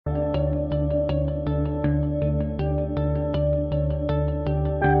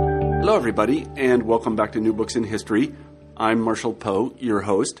Hello, everybody, and welcome back to New Books in History. I'm Marshall Poe, your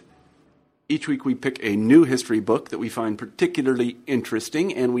host. Each week we pick a new history book that we find particularly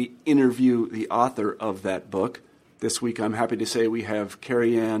interesting, and we interview the author of that book. This week I'm happy to say we have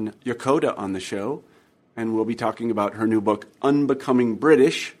Carrie-Anne Yokota on the show, and we'll be talking about her new book, Unbecoming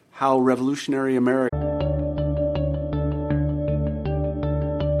British, How Revolutionary America...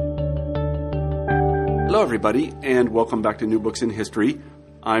 Hello, everybody, and welcome back to New Books in History.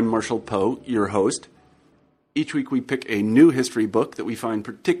 I'm Marshall Poe, your host. Each week we pick a new history book that we find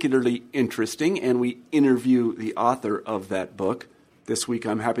particularly interesting, and we interview the author of that book. This week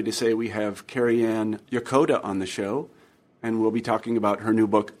I'm happy to say we have Carrie-Anne Yokota on the show, and we'll be talking about her new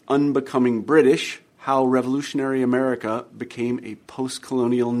book, Unbecoming British, How Revolutionary America Became a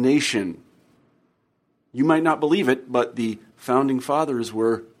Post-Colonial Nation. You might not believe it, but the Founding Fathers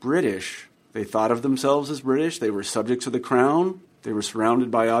were British. They thought of themselves as British. They were subjects of the crown. They were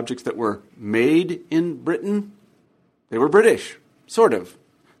surrounded by objects that were made in Britain. They were British, sort of.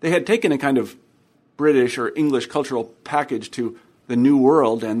 They had taken a kind of British or English cultural package to the New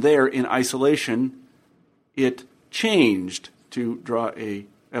World, and there, in isolation, it changed. To draw a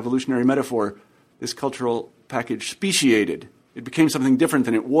evolutionary metaphor, this cultural package speciated. It became something different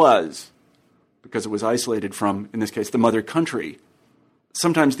than it was, because it was isolated from, in this case, the mother country.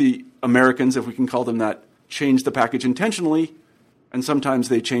 Sometimes the Americans, if we can call them that, changed the package intentionally, and sometimes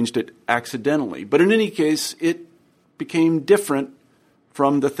they changed it accidentally. But in any case, it became different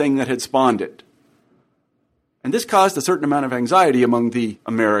from the thing that had spawned it. And this caused a certain amount of anxiety among the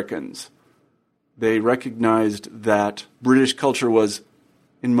Americans. They recognized that British culture was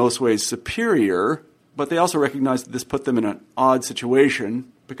in most ways superior, but they also recognized that this put them in an odd situation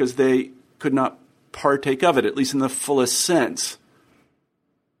because they could not partake of it, at least in the fullest sense.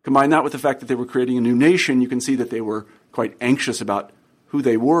 Combine that with the fact that they were creating a new nation, you can see that they were quite anxious about who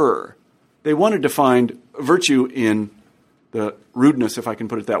they were. They wanted to find virtue in the rudeness, if I can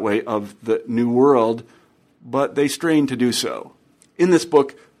put it that way, of the New World, but they strained to do so. In this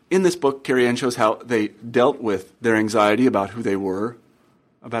book, Carrie-Anne shows how they dealt with their anxiety about who they were,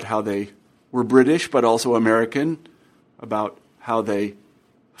 about how they were British but also American, about how they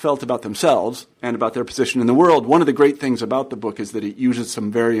felt about themselves and about their position in the world. One of the great things about the book is that it uses some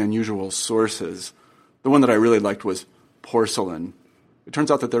very unusual sources. The one that I really liked was porcelain. It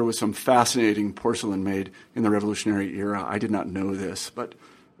turns out that there was some fascinating porcelain made in the Revolutionary era. I did not know this, but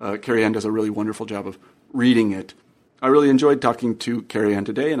Carrie-Anne does a really wonderful job of reading it. I really enjoyed talking to Carrie-Anne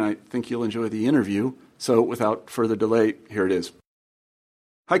today, and I think you'll enjoy the interview. So without further delay, here it is.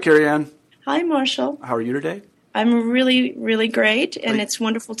 Hi, Carrie-Anne. Hi, Marshall. How are you today? I'm really, really great, and It's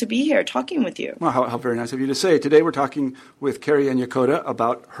wonderful to be here talking with you. Well, how very nice of you to say. Today we're talking with Carrie-Anne Yokota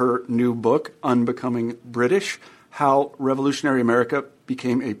about her new book, Unbecoming British, How Revolutionary America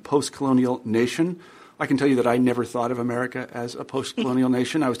Became a Post-Colonial Nation. I can tell you that I never thought of America as a post-colonial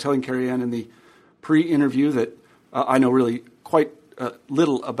nation. I was telling Carrie-Anne in the pre-interview that I know really quite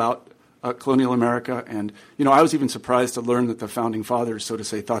little about colonial America, and I was even surprised to learn that the Founding Fathers, so to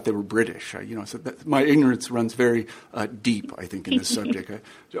say, thought they were British. So my ignorance runs very deep, I think, in this subject.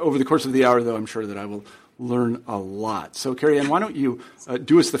 Over the course of the hour, though, I'm sure that I will learn a lot. So, Carrie-Anne, why don't you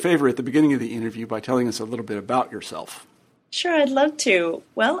do us the favor at the beginning of the interview by telling us a little bit about yourself? Sure, I'd love to.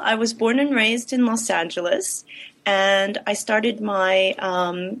 Well, I was born and raised in Los Angeles, and I started my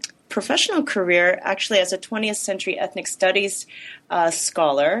professional career actually as a 20th century ethnic studies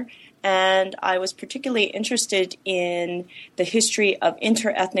scholar. And I was particularly interested in the history of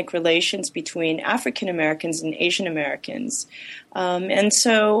interethnic relations between African Americans and Asian Americans. And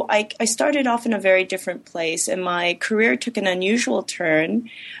so I started off in a very different place, and my career took an unusual turn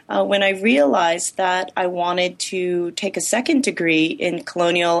when I realized that I wanted to take a second degree in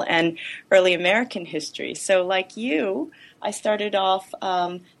colonial and early American history. So like you, I started off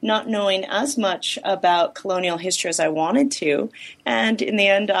not knowing as much about colonial history as I wanted to, and in the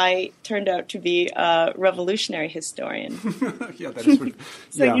end, I turned out to be a revolutionary historian. Yeah, that is what,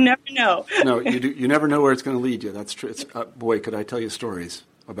 so yeah. You never know. No, you do. You never know where it's going to lead you. That's true. It's, boy, could I tell you stories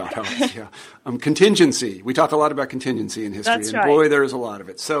about how it's, yeah. Contingency. We talk a lot about contingency in history, That's and right. boy, there is a lot of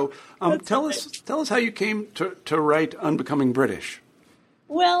it. So tell right. us how you came to write Unbecoming British.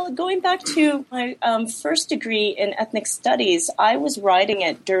 Well, going back to my first degree in ethnic studies, I was writing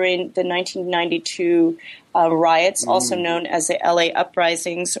it during the 1992 riots, also known as the LA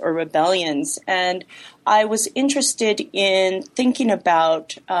uprisings or rebellions. And I was interested in thinking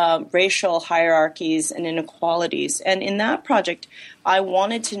about racial hierarchies and inequalities. And in that project, I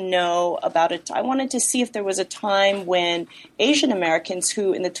wanted to know about it. I wanted to see if there was a time when Asian Americans,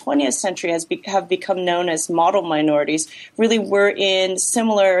 who in the 20th century have become known as model minorities, really were in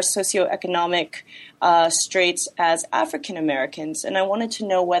similar socioeconomic straits as African Americans. And I wanted to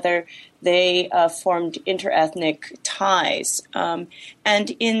know whether they formed interethnic ties. And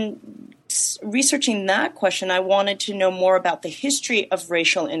in researching that question, I wanted to know more about the history of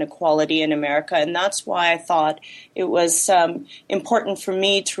racial inequality in America, and that's why I thought it was important for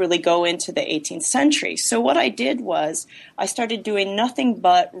me to really go into the 18th century. So what I did was I started doing nothing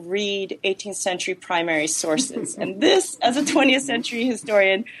but read 18th century primary sources, and this, as a 20th century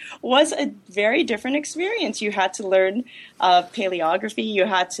historian, was a very different experience. You had to learn paleography, you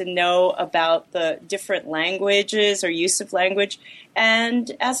had to know about the different languages or use of language. And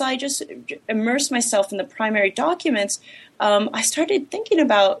as I just immersed myself in the primary documents, I started thinking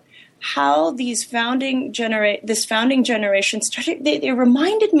about how these this founding generation started. They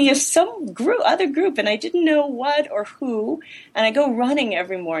reminded me of some other group, and I didn't know what or who. And I go running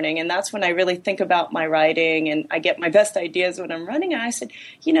every morning, and that's when I really think about my writing, and I get my best ideas when I'm running. And I said,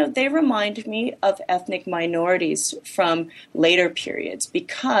 they remind me of ethnic minorities from later periods,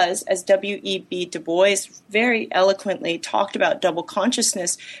 because as W.E.B. Du Bois very eloquently talked about double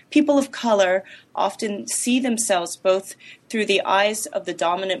consciousness, people of color often see themselves both through the eyes of the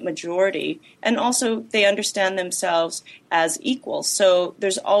dominant majority, and also they understand themselves as equals. So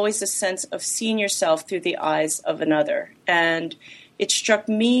there's always a sense of seeing yourself through the eyes of another. And it struck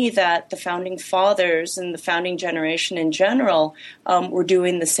me that the founding fathers and the founding generation in general were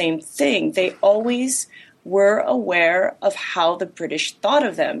doing the same thing. They always were aware of how the British thought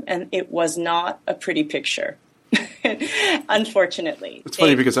of them, and it was not a pretty picture. Unfortunately. It's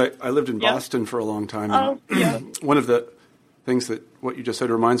funny because I lived in Boston for a long time. And one of the things that what you just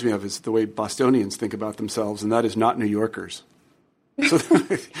said reminds me of is the way Bostonians think about themselves, and that is not New Yorkers. So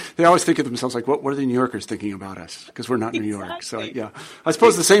they always think of themselves like, what are the New Yorkers thinking about us? Because we're not New York. So, yeah. I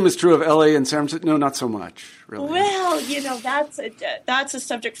suppose the same is true of L.A. and San Francisco. No, not so much, really. Well, that's a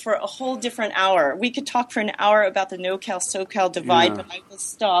subject for a whole different hour. We could talk for an hour about the NoCal-SoCal divide, but I will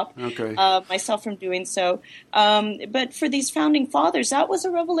stop myself from doing so. But for these founding fathers, that was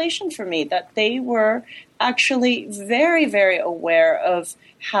a revelation for me, that they were actually very, very aware of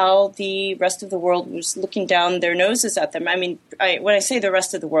how the rest of the world was looking down their noses at them. I mean, when I say the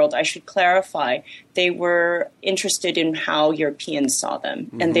rest of the world, I should clarify. They were interested in how Europeans saw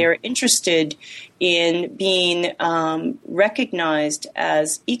them, and they were interested in being recognized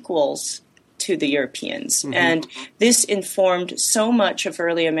as equals to the Europeans. And this informed so much of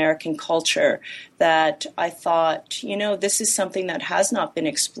early American culture that I thought, this is something that has not been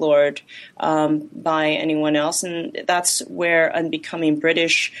explored by anyone else. And that's where Unbecoming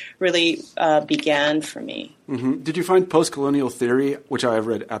British really began for me. Did you find post-colonial theory, which I have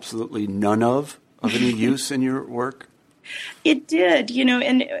read absolutely none of any use in your work? It did,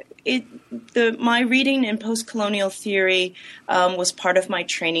 and my reading in post-colonial theory was part of my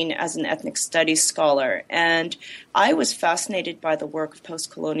training as an ethnic studies scholar, and I was fascinated by the work of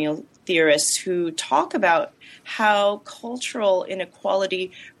post-colonial theorists who talk about how cultural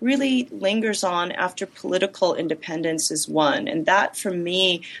inequality really lingers on after political independence is won. And that, for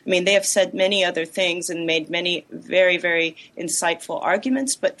me, they have said many other things and made many very, very insightful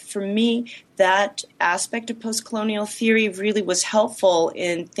arguments, but for me, that aspect of post-colonial theory really was helpful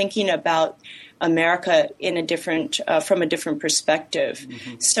in thinking about America in a different, from a different perspective.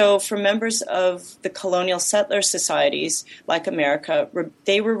 So for members of the colonial settler societies like America,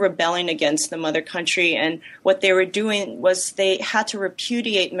 they were rebelling against the mother country, and what they were doing was they had to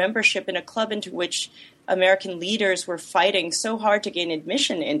repudiate membership in a club into which American leaders were fighting so hard to gain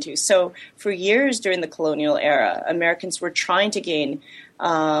admission into. So for years during the colonial era, Americans were trying to gain,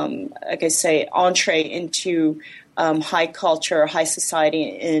 entree into high culture, high society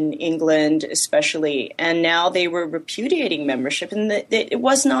in England especially, and now they were repudiating membership, and it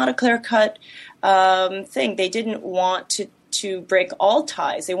was not a clear-cut thing. They didn't want to break all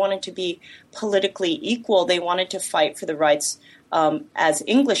ties. They wanted to be politically equal. They wanted to fight for the rights as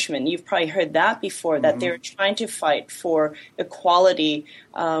Englishmen. You've probably heard that before, that they were trying to fight for equality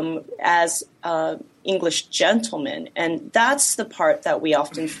as English gentlemen, and that's the part that we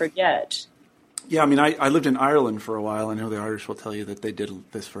often forget. Yeah, I lived in Ireland for a while. I know the Irish will tell you that they did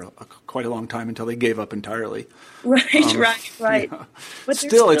this for quite a long time until they gave up entirely. Right. Yeah. But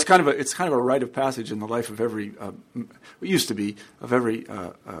still, it's kind of a rite of passage in the life of every. It used to be of every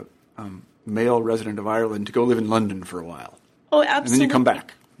male resident of Ireland to go live in London for a while. Oh, absolutely. And then you come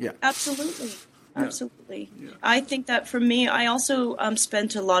back. Yeah. Absolutely. Yeah. Absolutely. Yeah. I think that for me, I also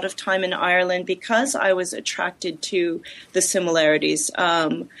spent a lot of time in Ireland because I was attracted to the similarities.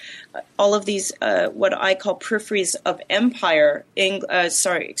 All of these, what I call peripheries of empire,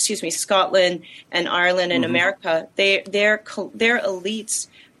 Scotland and Ireland and America, their elites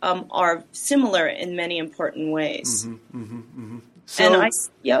are similar in many important ways. So,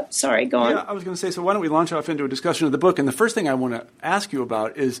 and sorry, go on. Yeah, I was going to say, so why don't we launch off into a discussion of the book? And the first thing I want to ask you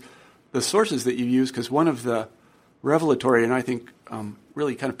about is the sources that you use, because one of the revelatory and I think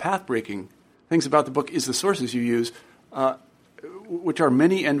really kind of path-breaking things about the book is the sources you use, which are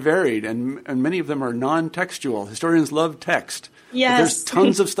many and varied, and many of them are non-textual. Historians love text. Yes. But there's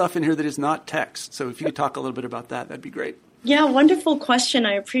tons of stuff in here that is not text. So if you could talk a little bit about that, that'd be great. Yeah, wonderful question.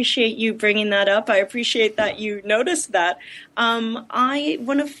 I appreciate you bringing that up. I appreciate that you noticed that.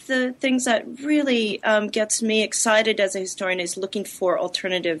 One of the things that really gets me excited as a historian is looking for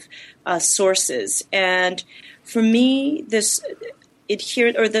alternative sources. And for me, the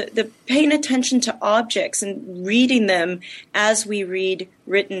paying attention to objects and reading them as we read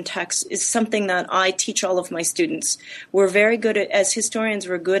written text is something that I teach all of my students. We're very good at, as historians,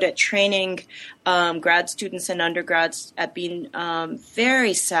 we're good at training grad students and undergrads at being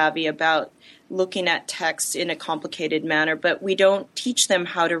very savvy about looking at text in a complicated manner, but we don't teach them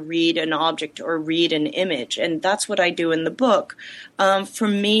how to read an object or read an image, and that's what I do in the book. For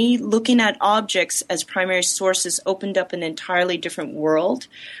me, looking at objects as primary sources opened up an entirely different world.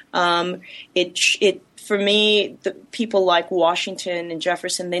 For me, the people like Washington and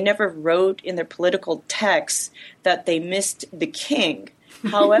Jefferson, they never wrote in their political texts that they missed the king.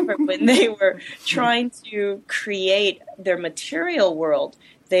 However, when they were trying to create their material world,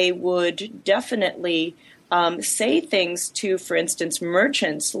 they would definitely say things to, for instance,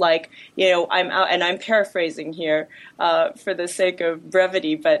 merchants like, I'm out, and I'm paraphrasing here for the sake of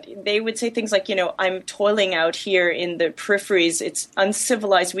brevity, but they would say things like, I'm toiling out here in the peripheries. It's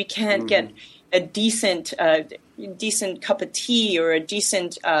uncivilized. We can't get a decent cup of tea or a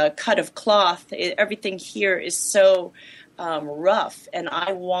decent cut of cloth. Everything here is so rough, and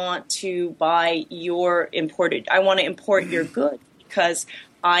I want to I want to import your goods because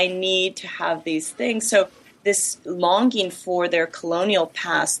I need to have these things. So this longing for their colonial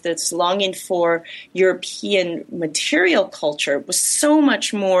past, this longing for European material culture was so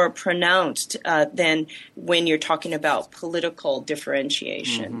much more pronounced than when you're talking about political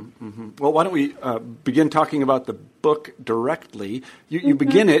differentiation. Well, why don't we begin talking about the book directly? You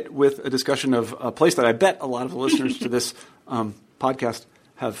begin it with a discussion of a place that I bet a lot of the listeners to this podcast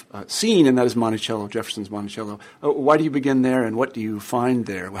have seen, and that is Monticello, Jefferson's Monticello. Why do you begin there, and what do you find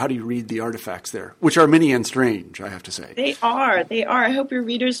there? How do you read the artifacts there, which are many and strange, I have to say? They are. I hope your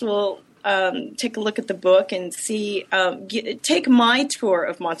readers will take a look at the book and see, take my tour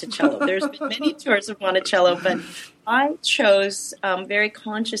of Monticello. There's been many tours of Monticello, but I chose very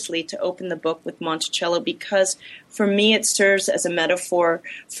consciously to open the book with Monticello because for me it serves as a metaphor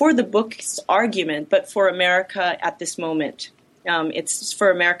for the book's argument, but for America at this moment. It's for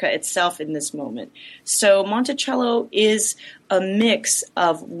America itself in this moment. So Monticello is a mix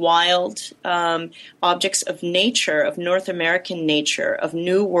of wild objects of nature, of North American nature, of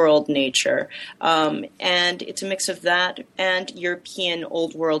New World nature, and it's a mix of that and European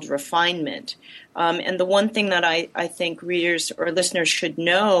Old World refinement. And the one thing that I think readers or listeners should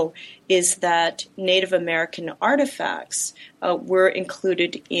know is that Native American artifacts were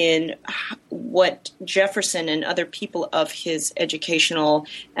included in what Jefferson and other people of his educational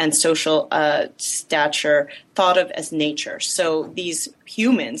and social stature thought of as nature. So these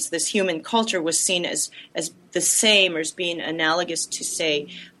humans, this human culture was seen as the same or as being analogous to, say,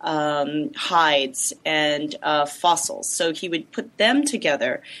 hides and fossils. So he would put them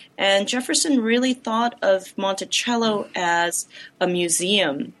together. And Jefferson really thought of Monticello as a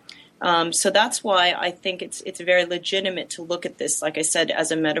museum. So that's why I think it's very legitimate to look at this, like I said,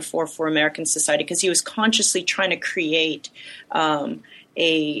 as a metaphor for American society, because he was consciously trying to create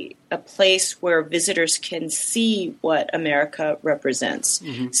a place where visitors can see what America represents.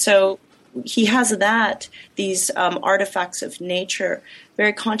 So he has these artifacts of nature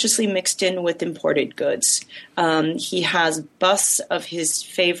very consciously mixed in with imported goods. He has busts of his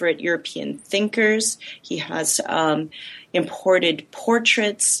favorite European thinkers. He has imported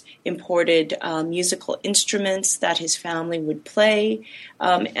portraits, imported musical instruments that his family would play.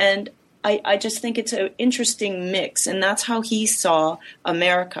 And I just think it's an interesting mix. And that's how he saw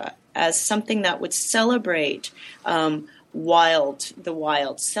America, as something that would celebrate the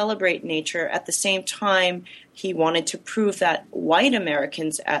wild, celebrate nature. At the same time, he wanted to prove that white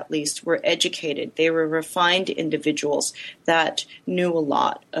Americans, at least, were educated. They were refined individuals that knew a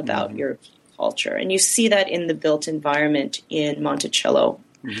lot about European culture. And you see that in the built environment in Monticello.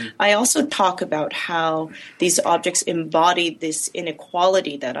 I also talk about how these objects embody this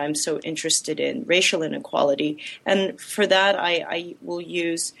inequality that I'm so interested in, racial inequality. And for that, I will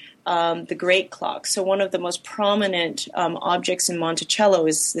use the great clock. So one of the most prominent objects in Monticello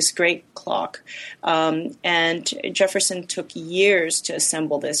is this great clock. And Jefferson took years to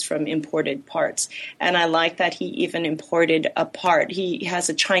assemble this from imported parts. And I like that he even imported a part. He has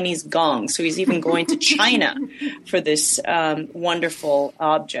a Chinese gong, so he's even going to China for this wonderful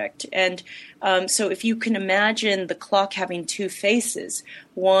object. And so if you can imagine the clock having two faces,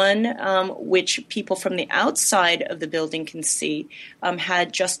 one which people from the outside of the building can see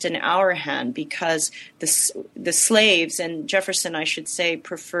had just an hour hand, because the slaves, and Jefferson, I should say,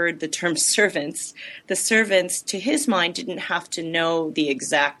 preferred the term servants. The servants, to his mind, didn't have to know the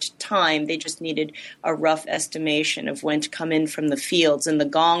exact time. They just needed a rough estimation of when to come in from the fields, and the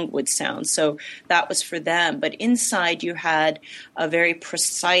gong would sound. So that was for them. But inside you had a very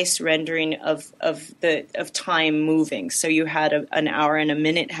precise rendering of time moving. So you had an hour and a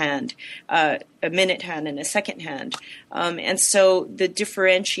minute hand, and a second hand. And so the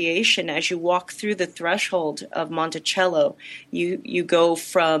differentiation, as you walk through the threshold of Monticello, you go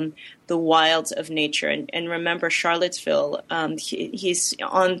from the wilds of nature. And remember, Charlottesville, he's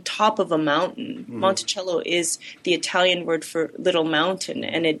on top of a mountain. Monticello is the Italian word for little mountain,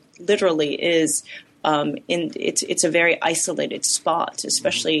 and it literally is. It's a very isolated spot,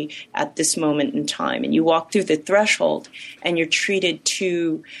 especially at this moment in time. And you walk through the threshold, and you're treated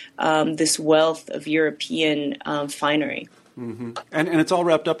to this wealth of European finery. And it's all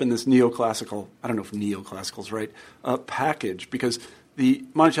wrapped up in this neoclassical, I don't know if neoclassical's right, package, because the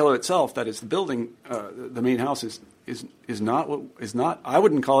Monticello itself, that is the building, the main house, is not, I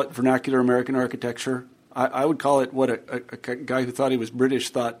wouldn't call it vernacular American architecture. I would call it what a guy who thought he was British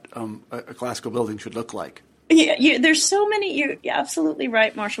thought a classical building should look like. Yeah, there's so many. You're absolutely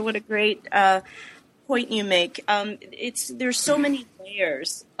right, Marshall. What a great point you make. There's so many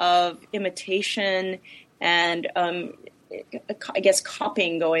layers of imitation and I guess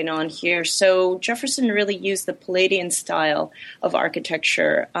copying going on here. So Jefferson really used the Palladian style of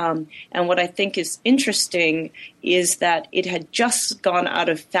architecture. And what I think is interesting is that it had just gone out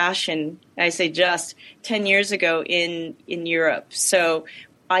of fashion, I say just, 10 years ago in Europe. So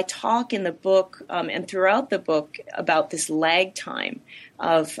I talk in the book and throughout the book about this lag time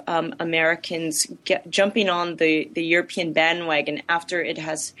of Americans jumping on the European bandwagon after it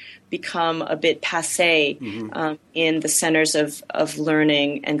has become a bit passé in the centers of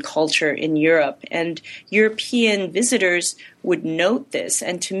learning and culture in Europe. And European visitors would note this.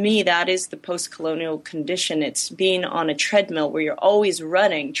 And to me, that is the post-colonial condition. It's being on a treadmill where you're always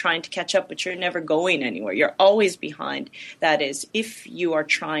running, trying to catch up, but you're never going anywhere. You're always behind. That is, if you are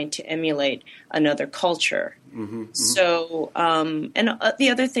trying to emulate another culture. So, and the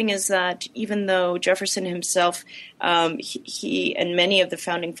other thing is that even though Jefferson himself, he and many of the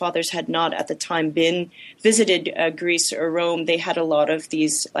founding fathers had not at the time visited Greece or Rome, they had a lot of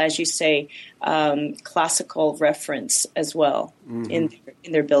these, as you say, classical reference as well in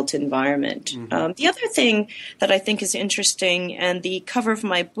their built environment. The other thing that I think is interesting, and the cover of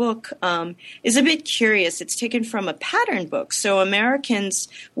my book is a bit curious. It's taken from a pattern book. So Americans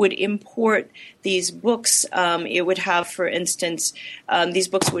would import these books. It would have, for instance, these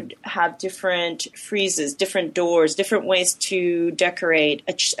books would have different friezes, different doors, different ways to decorate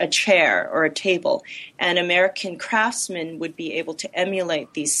a chair or a table. And American craftsmen would be able to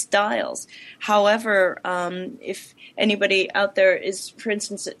emulate these styles. However, if anybody out there is, for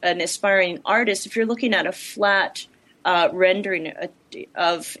instance, an aspiring artist, if you're looking at a flat rendering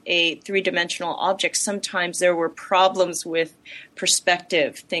of a three-dimensional object, sometimes there were problems with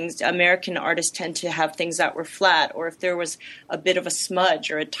perspective. Things American artists tend to have things that were flat, or if there was a bit of a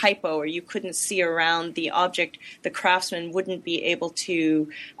smudge or a typo, or you couldn't see around the object, the craftsman wouldn't be able to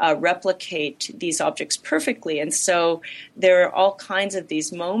replicate these objects perfectly. And so there are all kinds of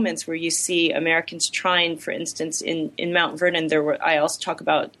these moments where you see Americans trying, for instance, in Mount Vernon, I also talk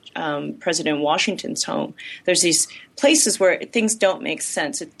about President Washington's home. There's these places where things don't make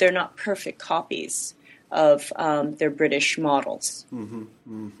sense. They're not perfect copies of their British models.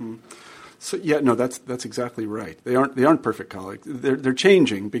 So yeah, no, that's exactly right. They aren't perfect colleagues. They're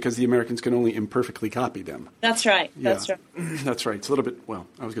changing because the Americans can only imperfectly copy them. That's right. That's right. That's right. It's a little bit. Well,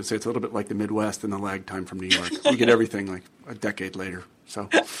 I was going to say it's a little bit like the Midwest and the lag time from New York. You get everything like a decade later. So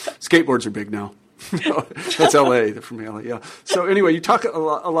skateboards are big now. No, that's L.A. They're from L.A., yeah. So anyway, you talk a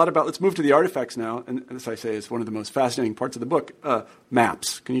lot about, let's move to the artifacts now, and as I say, it's one of the most fascinating parts of the book,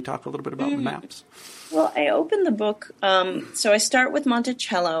 maps. Can you talk a little bit about the maps? Well, I open the book, so I start with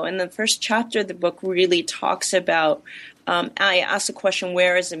Monticello, and the first chapter of the book really talks about, I asked the question,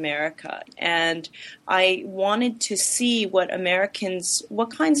 where is America? And I wanted to see what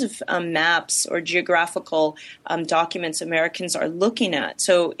kinds of maps or geographical documents Americans are looking at.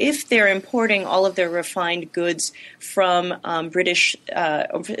 So if they're importing all of their refined goods from British,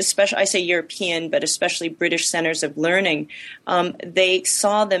 especially, I say European, but especially British centers of learning, they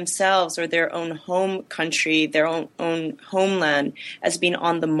saw themselves or their own home country, their own homeland as being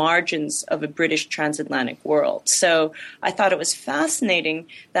on the margins of a British transatlantic world. So I thought it was fascinating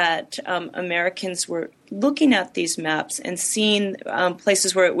that Americans were looking at these maps and seeing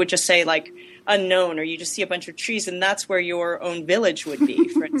places where it would just say like unknown, or you just see a bunch of trees, and that's where your own village would be,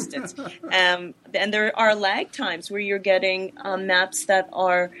 for instance. And there are lag times where you're getting maps that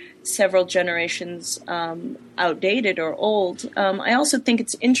are several generations outdated or old. I also think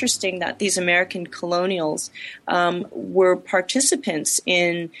it's interesting that these American colonials were participants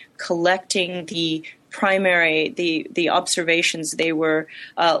in collecting the observations. They were,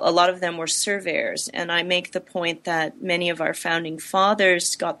 a lot of them were surveyors. And I make the point that many of our founding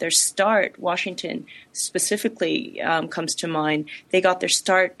fathers got their start, Washington specifically comes to mind, they got their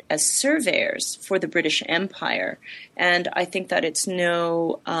start as surveyors for the British Empire. And I think that it's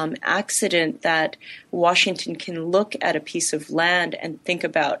no accident that Washington can look at a piece of land and think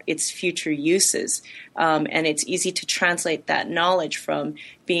about its future uses. And it's easy to translate that knowledge from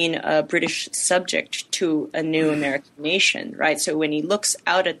being a British subject to a new American nation, right? So when he looks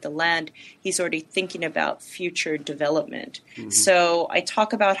out at the land, he's already thinking about future development. Mm-hmm. So I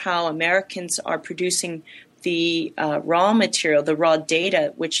talk about how Americans are producing the raw material, the raw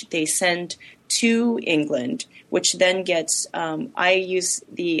data, which they send to England, which then gets, I'm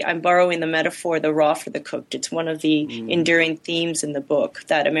borrowing the metaphor, the raw for the cooked. It's one of the enduring themes in the book,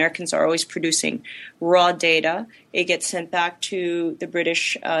 that Americans are always producing raw data. It gets sent back to the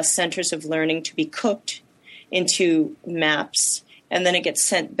British centers of learning to be cooked into maps, and then it gets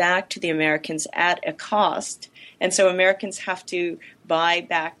sent back to the Americans at a cost. And so Americans have to buy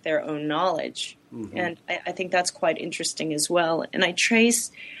back their own knowledge. Mm-hmm. And I think that's quite interesting as well. And I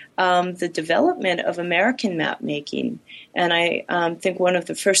trace the development of American map making. And I think one of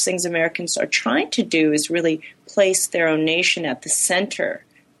the first things Americans are trying to do is really place their own nation at the center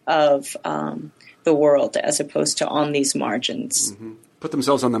of the world, as opposed to on these margins. Mm-hmm. Put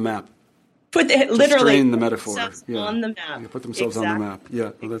themselves on the map. Literally strain the metaphor. On the map. Yeah, put themselves on the map.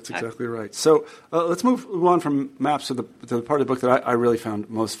 Yeah, well, that's exactly right. So let's move on from maps to the part of the book that I really found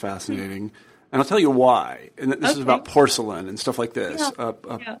most fascinating. Mm-hmm. And I'll tell you why. And this is about porcelain and stuff like this.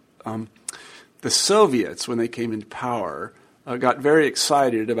 Yeah. The Soviets, when they came into power, got very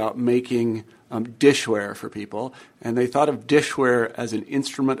excited about making dishware for people, and they thought of dishware as an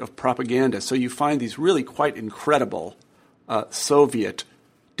instrument of propaganda. So you find these really quite incredible Soviet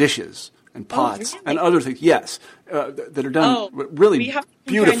dishes and pots and other things, that are done really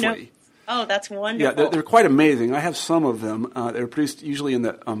beautifully. Oh, that's wonderful. Yeah, they're quite amazing. I have some of them. They were produced usually in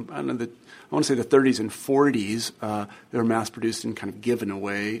I want to say the 30s and 40s. They were mass-produced and kind of given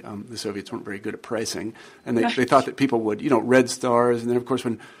away. The Soviets weren't very good at pricing, and they thought that people would, Red Stars. And then, of course,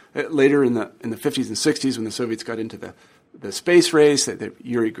 when later in the 50s and 60s, when the Soviets got into the space race, that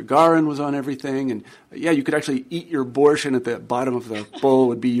Yuri Gagarin was on everything, and you could actually eat your borscht, and at the bottom of the bowl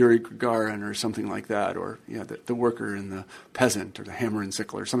would be Yuri Gagarin or something like that, or the worker and the peasant, or the hammer and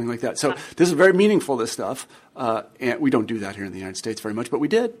sickle, or something like that. So this is very meaningful, this stuff, and we don't do that here in the United States very much, but we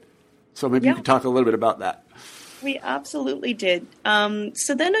did. So maybe you could talk a little bit about that. We absolutely did.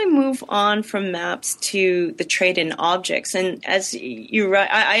 So then I move on from maps to the trade in objects. And as you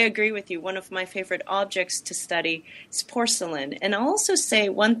write, I agree with you. One of my favorite objects to study is porcelain. And I'll also say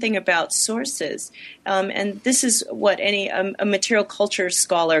one thing about sources. And this is what a material culture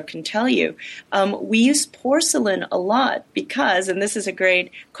scholar can tell you. We use porcelain a lot because, and this is a great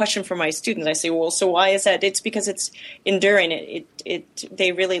question for my students, I say, well, so why is that? It's because it's enduring.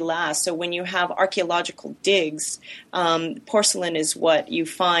 They really last. So when you have archaeological digs, porcelain is what you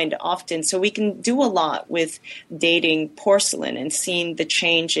find often. So we can do a lot with dating porcelain and seeing the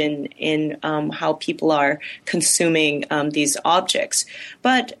change in how people are consuming these objects.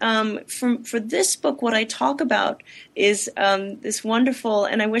 But for this book, what I talk about is this wonderful,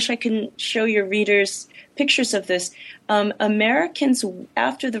 and I wish I can show your readers pictures of this. Americans,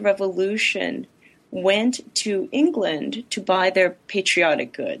 after the Revolution, went to England to buy their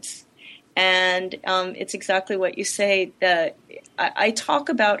patriotic goods. And it's exactly what you say. I talk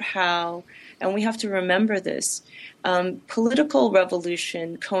about how and we have to remember this. Political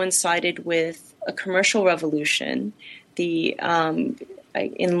revolution coincided with a commercial revolution, the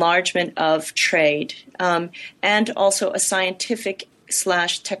enlargement of trade, and also a scientific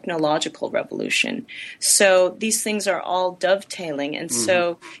 / technological revolution. So these things are all dovetailing, and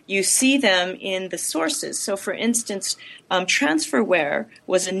so you see them in the sources. So for instance, transferware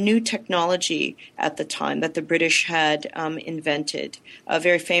was a new technology at the time that the British had invented.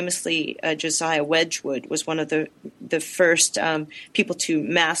 Very famously, Josiah Wedgwood was one of the first people to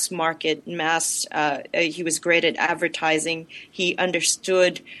mass market, he was great at advertising. He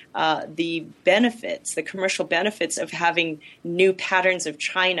understood the benefits, the commercial benefits of having new patterns of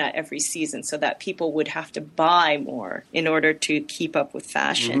china every season so that people would have to buy more in order to keep up with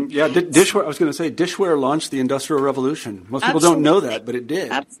fashion. Yeah, dishware. I was going to say dishware launched the Industrial Revolution. Most people don't know that, but it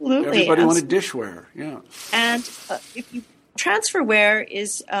did. Absolutely. Everybody wanted dishware. Yeah. And transferware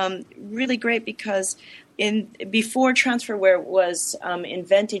is really great because before transferware was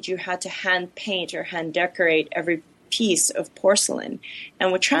invented, you had to hand paint or hand decorate every piece of porcelain.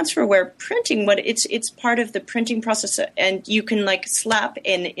 And with transferware printing, it's part of the printing process, and you can slap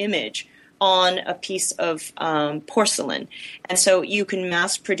an image on a piece of porcelain. And so you can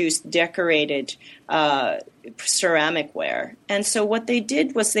mass produce decorated ceramic ware. And so what they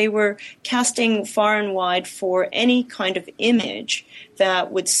did was they were casting far and wide for any kind of image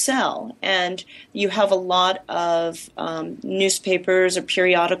that would sell. And you have a lot of newspapers or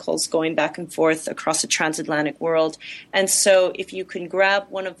periodicals going back and forth across the transatlantic world. And so if you can grab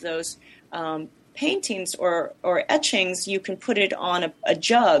one of those paintings or etchings, you can put it on a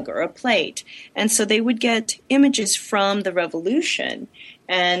jug or a plate. And so they would get images from the Revolution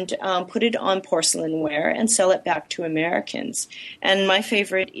and put it on porcelain ware and sell it back to Americans. And my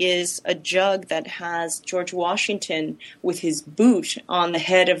favorite is a jug that has George Washington with his boot on the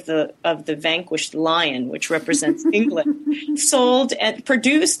head of the vanquished lion, which represents England, sold and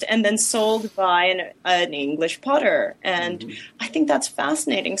produced and then sold by an English potter. And I think that's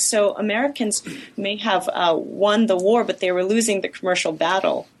fascinating. So Americans may have won the war, but they were losing the commercial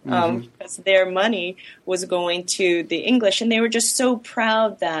battle. Because their money was going to the English, and they were just so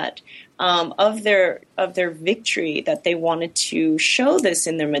proud that of their victory that they wanted to show this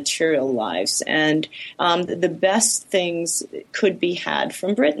in their material lives, and the best things could be had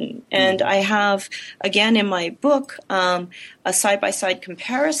from Britain. And I have, again, in my book, a side-by-side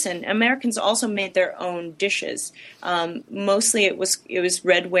comparison. Americans also made their own dishes. Mostly it was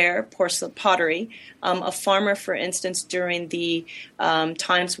redware, porcelain, pottery. A farmer, for instance, during the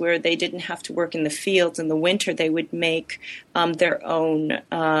times where they didn't have to work in the fields in the winter, they would make their own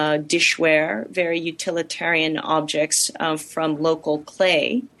dishware, very utilitarian objects from local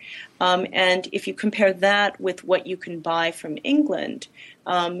clay. And if you compare that with what you can buy from England,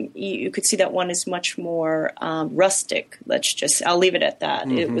 you could see that one is much more rustic. I'll leave it at that.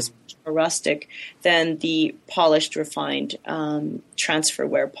 It was much more rustic than the polished, refined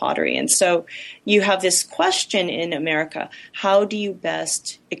transferware pottery. And so you have this question in America: how do you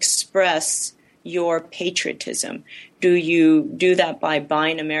best express your patriotism? Do you do that by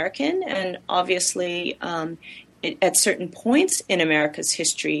buying American? And obviously, at certain points in America's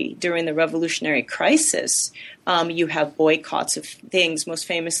history during the Revolutionary Crisis, you have boycotts of things, most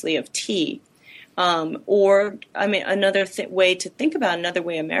famously of tea. Another way to think about, another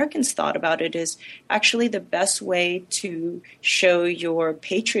way Americans thought about it is actually the best way to show your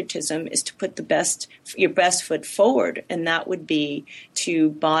patriotism is to put your best foot forward, and that would be to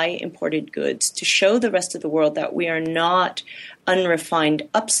buy imported goods, to show the rest of the world that we are not unrefined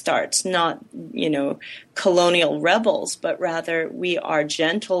upstarts, not, colonial rebels, but rather we are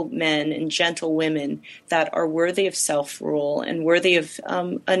gentle men and gentle women that are worthy of self-rule and worthy of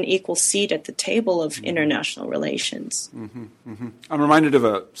an equal seat at the table of international relations. I'm reminded of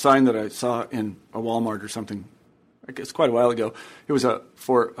a sign that I saw in a Walmart or something, I guess quite a while ago. It was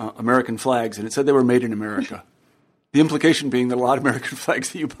for American flags, and it said they were made in America. The implication being that a lot of American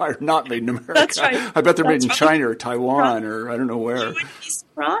flags that you buy are not made in America. That's right. I bet they're made in China or Taiwan or I don't know where. You would be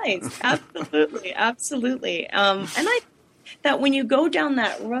surprised. Absolutely, absolutely. And I that when you go down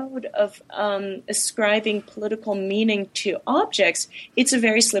that road of ascribing political meaning to objects, it's a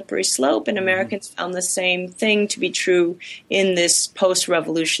very slippery slope, and Americans found the same thing to be true in this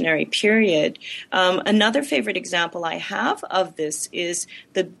post-revolutionary period. Another favorite example I have of this is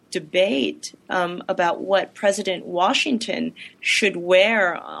the debate about what President Washington should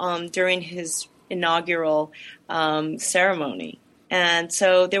wear during his inaugural ceremony. And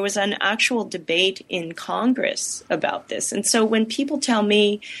so there was an actual debate in Congress about this. And so when people tell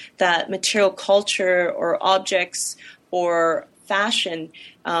me that material culture or objects or fashion,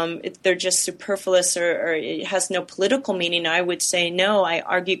 they're just superfluous or it has no political meaning, I would say no. I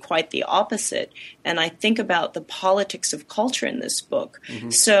argue quite the opposite. And I think about the politics of culture in this book. Mm-hmm.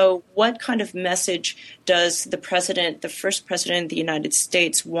 So what kind of message does the first president of the United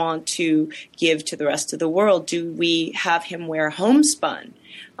States, want to give to the rest of the world? Do we have him wear homespun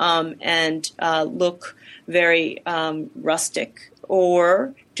and look very rustic?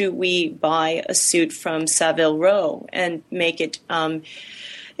 Or do we buy a suit from Savile Row and make it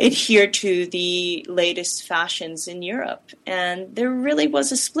adhere to the latest fashions in Europe? And there really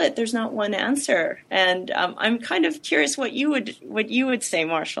was a split. There's not one answer. And I'm kind of curious what you would say,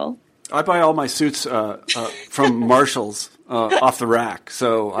 Marshall. I buy all my suits from Marshall's off the rack.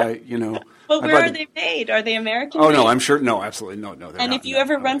 So But where are they made? Are they American made? Oh, no, I'm sure. No, absolutely. No. And if you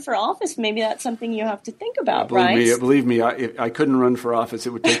ever run for office, maybe that's something you have to think about, Believe me, if I couldn't run for office. It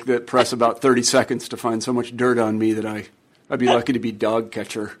would take the press about 30 seconds to find so much dirt on me that I'd be lucky to be dog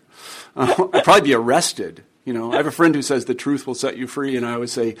catcher. I'd probably be arrested. I have a friend who says the truth will set you free, and I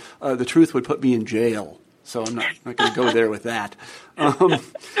always say the truth would put me in jail. So I'm not going to go there with that.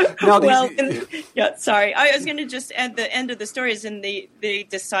 Sorry. I was going to just add the end of the story is they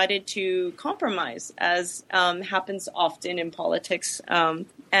decided to compromise, as happens often in politics,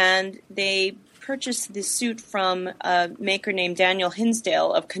 and they purchased this suit from a maker named Daniel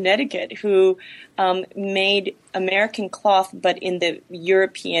Hinsdale of Connecticut, who made American cloth, but in the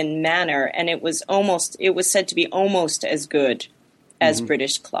European manner, and it was said to be almost as good as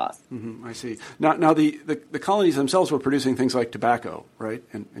British cloth. Mm-hmm, I see. Now the colonies themselves were producing things like tobacco, right,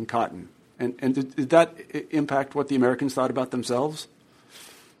 and cotton. And did that impact what the Americans thought about themselves?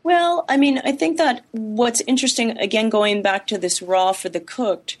 Well, I mean, I think that what's interesting, again, going back to this raw for the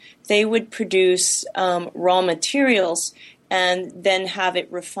cooked, they would produce raw materials and then have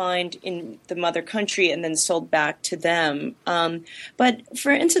it refined in the mother country and then sold back to them. But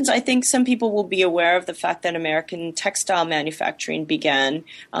for instance, I think some people will be aware of the fact that American textile manufacturing began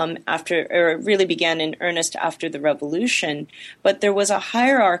really began in earnest after the Revolution. But there was a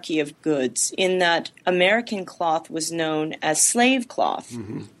hierarchy of goods in that American cloth was known as slave cloth.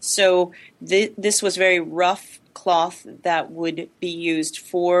 Mm-hmm. So this was very rough cloth that would be used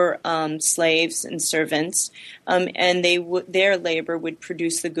for slaves and servants, and their labor would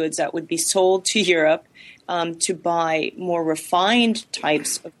produce the goods that would be sold to Europe to buy more refined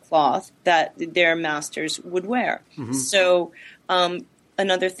types of cloth that their masters would wear. Mm-hmm. So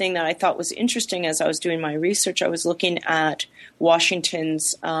another thing that I thought was interesting as I was doing my research, I was looking at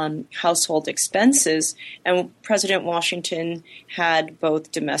Washington's household expenses, and President Washington had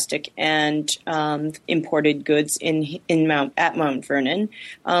both domestic and imported goods at Mount Vernon,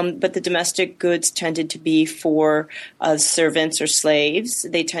 but the domestic goods tended to be for servants or slaves.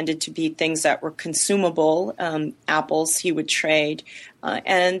 They tended to be things that were consumable. Apples he would trade.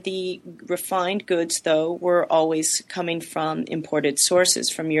 And the refined goods, though, were always coming from imported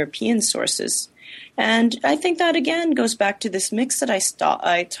sources, from European sources. And I think that, again, goes back to this mix that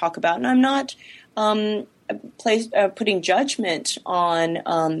I talk about. And I'm not putting judgment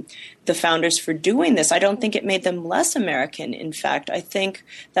on the founders for doing this. I don't think it made them less American. In fact, I think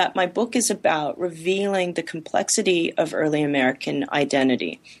that my book is about revealing the complexity of early American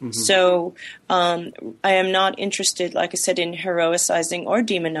identity. Mm-hmm. So I am not interested, like I said, in heroicizing or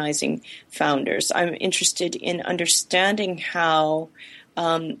demonizing founders. I'm interested in understanding how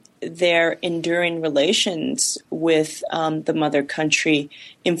their enduring relations with the mother country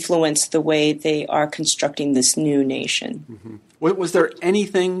influence the way they are constructing this new nation. Mm-hmm. Was there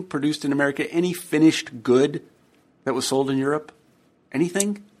anything produced in America, any finished good that was sold in Europe?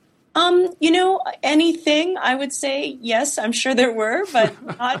 Anything? Anything, I would say, yes, I'm sure there were, but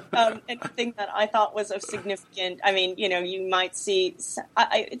not anything that I thought was of significant. I mean, you might see,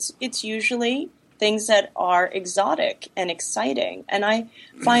 it's usually things that are exotic and exciting. And I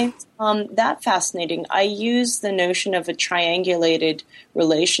find that fascinating. I use the notion of a triangulated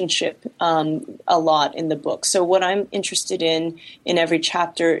relationship a lot in the book. So what I'm interested in every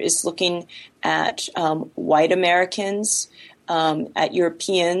chapter is looking at white Americans, at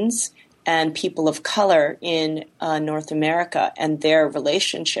Europeans, and people of color in North America and their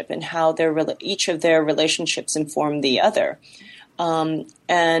relationship and how each of their relationships inform the other.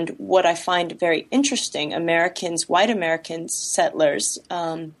 And what I find very interesting, white Americans, settlers,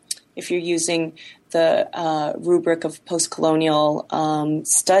 if you're using the rubric of post-colonial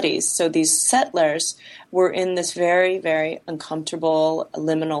studies, so these settlers were in this very, very uncomfortable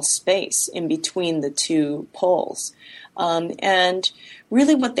liminal space in between the two poles. And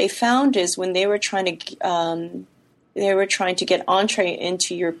really what they found is when they were trying to they were trying to get entree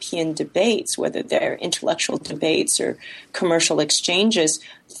into European debates, whether they're intellectual debates or commercial exchanges.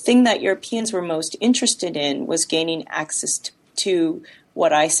 The thing that Europeans were most interested in was gaining access to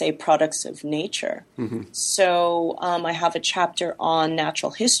what I say products of nature. Mm-hmm. So I have a chapter on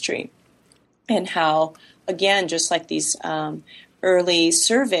natural history and how, again, just like these early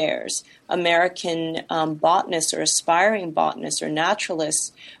surveyors, American botanists or aspiring botanists or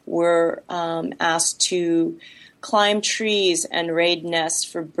naturalists were asked to climb trees and raid nests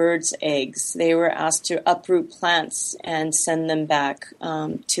for birds' eggs. They were asked to uproot plants and send them back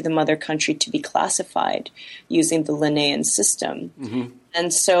to the mother country to be classified using the Linnaean system. Mm-hmm.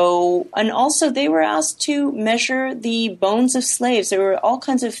 And so, and also they were asked to measure the bones of slaves. There were all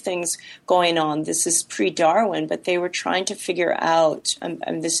kinds of things going on. This is pre-Darwin, but they were trying to figure out,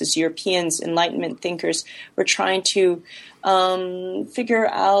 and this is Europeans, Enlightenment thinkers, were trying to figure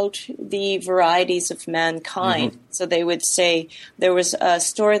out the varieties of mankind. Mm-hmm. So they would say, there was a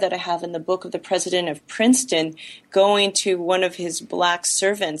story that I have in the book of the president of Princeton going to one of his black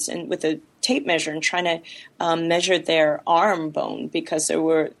servants and with a tape measure and trying to measure their arm bone, because there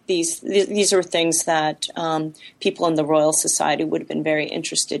were these were things that people in the Royal Society would have been very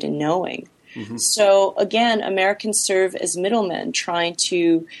interested in knowing. Mm-hmm. So again, Americans serve as middlemen trying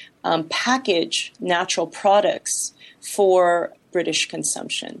to package natural products for British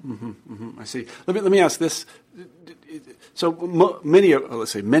consumption. Mm-hmm, mm-hmm. I see. Let me ask this. So many of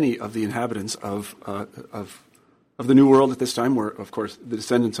the inhabitants of the New World at this time were, of course, the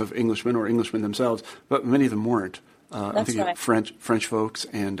descendants of Englishmen or Englishmen themselves, but many of them weren't. I'm thinking of French folks,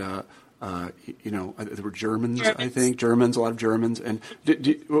 and there were Germans. I think a lot of Germans. And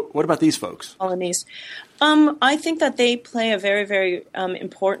what about these folks? Colonies. I think that they play a very, very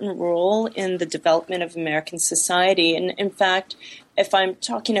important role in the development of American society. And in fact, if I'm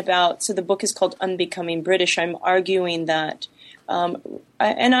talking about, so the book is called Unbecoming British, I'm arguing that,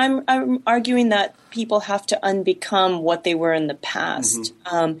 I'm arguing that people have to unbecome what they were in the past.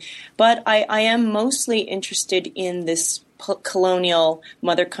 Mm-hmm. But I am mostly interested in this colonial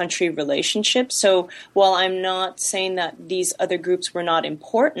mother country relationship. So while I'm not saying that these other groups were not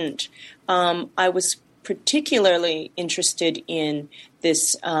important, I was particularly interested in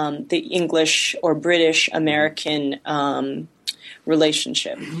this, the English or British American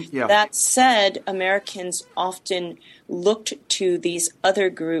relationship. Yeah. That said, Americans often looked to these other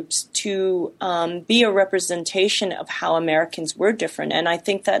groups to be a representation of how Americans were different. And I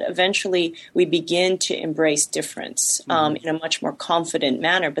think that eventually we begin to embrace difference in a much more confident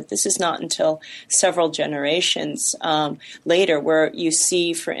manner. But this is not until several generations later where you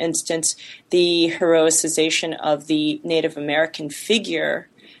see, for instance, the heroicization of the Native American figure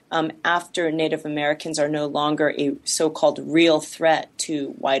after Native Americans are no longer a so-called real threat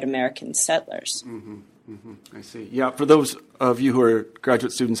to white American settlers. Mm-hmm. Mm-hmm. I see. Yeah, for those of you who are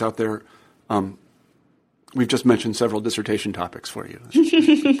graduate students out there, we've just mentioned several dissertation topics for you.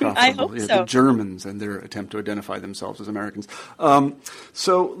 I hope so. The Germans and their attempt to identify themselves as Americans.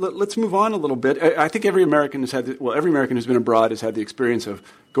 So let's move on a little bit. I think every American every American who's been abroad has had the experience of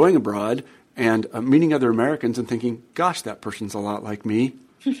going abroad and meeting other Americans and thinking, gosh, that person's a lot like me.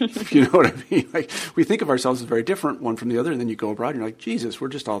 You know what I mean? Like, we think of ourselves as very different one from the other, and then you go abroad and you're like, Jesus, we're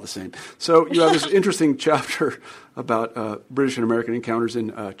just all the same. So you have this interesting chapter about British and American encounters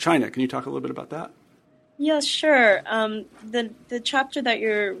in China. Can you talk a little bit about that? Yes, sure. The chapter that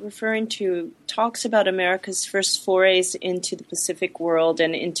you're referring to talks about America's first forays into the Pacific world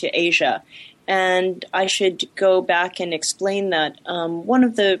and into Asia. And I should go back and explain that one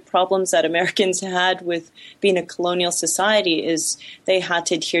of the problems that Americans had with being a colonial society is they had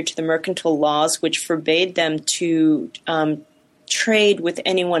to adhere to the mercantile laws, which forbade them to trade with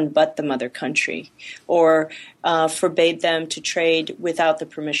anyone but the mother country, or forbade them to trade without the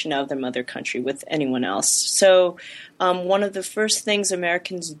permission of the mother country with anyone else. So one of the first things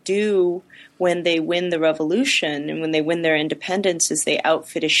Americans do when they win the revolution and when they win their independence is they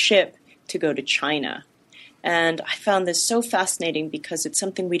outfit a ship to go to China. And I found this so fascinating because it's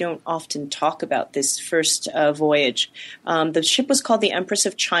something we don't often talk about, this first voyage. The ship was called the Empress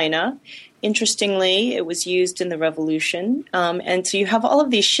of China. Interestingly, it was used in the Revolution. And so you have all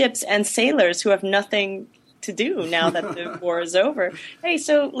of these ships and sailors who have nothing to do now that the war is over. Hey,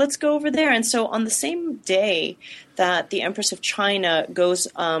 so let's go over there. And so on the same day that the Empress of China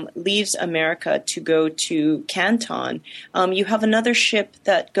leaves America to go to Canton, you have another ship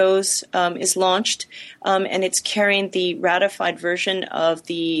that is launched, and it's carrying the ratified version of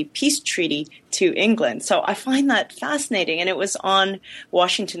the peace treaty to England. So I find that fascinating, and it was on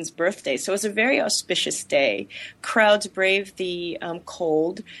Washington's birthday. So it was a very auspicious day. Crowds braved the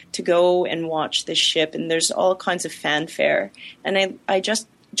cold to go and watch this ship, and there's all kinds of fanfare. And I just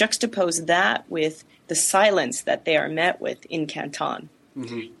juxtapose that with the silence that they are met with in Canton.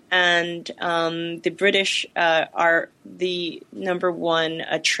 Mm-hmm. And the British are the number one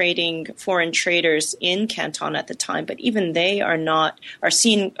trading foreign traders in Canton at the time, but even they are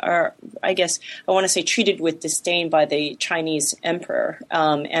treated with disdain by the Chinese emperor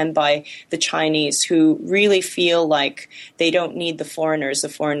and by the Chinese, who really feel like they don't need the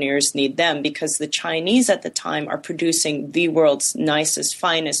foreigners need them, because the Chinese at the time are producing the world's nicest,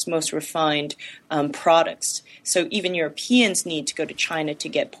 finest, most refined products. So even Europeans need to go to China to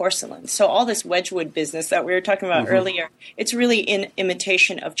get porcelain. So all this Wedgwood business that we were talking about mm-hmm. earlier, it's really in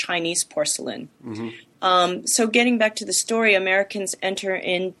imitation of Chinese porcelain. Mm-hmm. So getting back to the story, Americans enter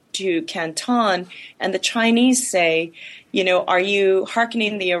into Canton, and the Chinese say, are you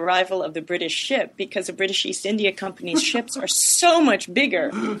hearkening the arrival of the British ship? Because the British East India Company's ships are so much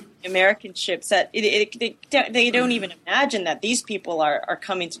bigger than American ships that they don't even imagine that these people are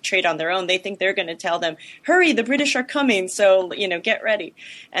coming to trade on their own. They think they're going to tell them, hurry, the British are coming, so, get ready.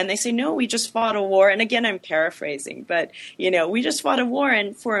 And they say, no, we just fought a war. And again, I'm paraphrasing, but, we just fought a war.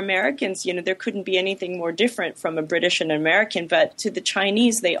 And for Americans, there couldn't be anything more different from a British and an American. But to the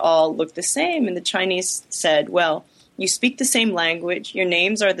Chinese, they all look the same. And the Chinese said, well, you speak the same language, your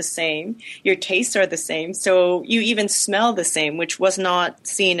names are the same, your tastes are the same, so you even smell the same, which was not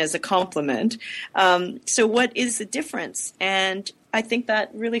seen as a compliment. So what is the difference? And I think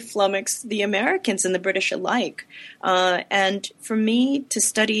that really flummoxed the Americans and the British alike. And for me to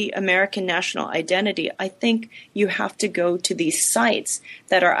study American national identity, I think you have to go to these sites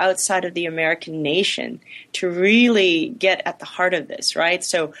that are outside of the American nation to really get at the heart of this, right?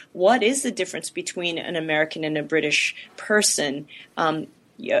 So what is the difference between an American and a British person a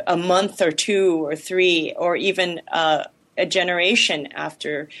month or 2 or 3 or even a generation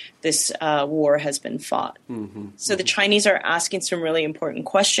after this war has been fought? Mm-hmm. So the Chinese are asking some really important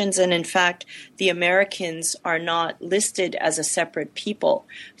questions. And in fact, the Americans are not listed as a separate people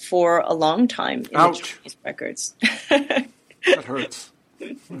for a long time in the Chinese records. That hurts.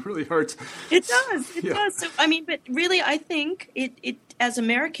 It really hurts. It does. It does. So, but really, I think it as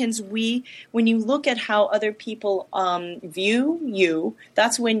Americans, when you look at how other people view you,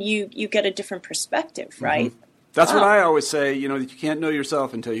 that's when you get a different perspective, right? Mm-hmm. That's what I always say, that you can't know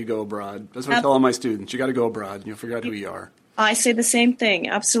yourself until you go abroad. That's what I tell all my students. You got to go abroad and you'll figure out who you are. I say the same thing,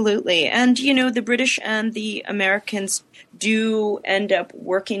 absolutely. And, the British and the Americans do end up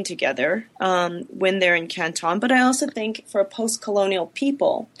working together when they're in Canton. But I also think for post-colonial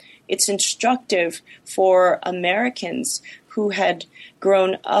people, it's instructive for Americans who had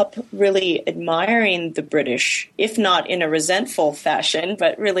grown up really admiring the British, if not in a resentful fashion,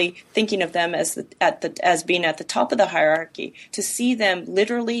 but really thinking of them as being at the top of the hierarchy, to see them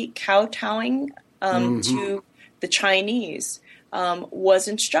literally kowtowing mm-hmm. to the Chinese was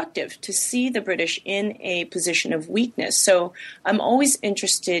instructive, to see the British in a position of weakness. So I'm always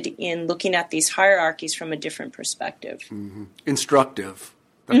interested in looking at these hierarchies from a different perspective. Mm-hmm. Instructive.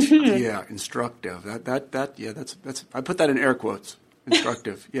 That's, mm-hmm. Yeah, instructive. That's. I put that in air quotes.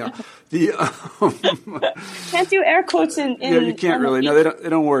 Instructive. Yeah. Can't do air quotes in yeah, you can't really. No, they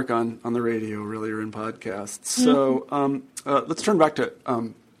don't work on the radio really or in podcasts. So let's turn back to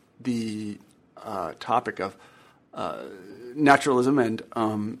the topic of naturalism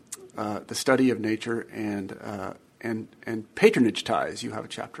and the study of nature and patronage ties. You have a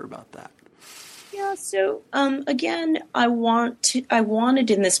chapter about that. Yeah, so again, I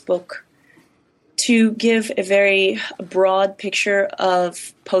wanted in this book to give a very broad picture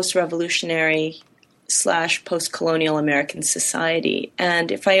of post-revolutionary / post-colonial American society.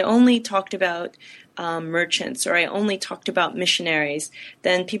 And if I only talked about merchants or I only talked about missionaries,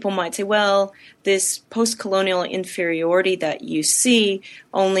 then people might say, well, this post-colonial inferiority that you see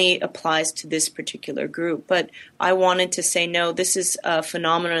only applies to this particular group. But I wanted to say, no, this is a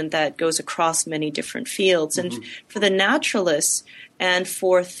phenomenon that goes across many different fields. Mm-hmm. And for the naturalists and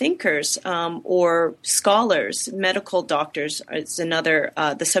for thinkers or scholars, medical doctors is another,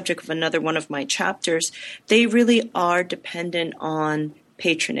 the subject of another one of my chapters, they really are dependent on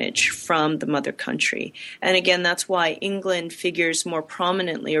patronage from the mother country. And again, that's why England figures more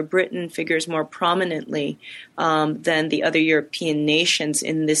prominently, or Britain figures more prominently than the other European nations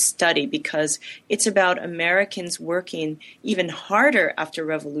in this study, because it's about Americans working even harder after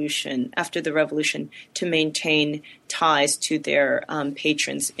the revolution, to maintain ties to their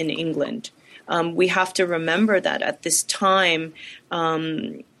patrons in England. We have to remember that at this time,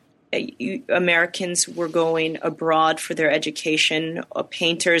 Americans were going abroad for their education.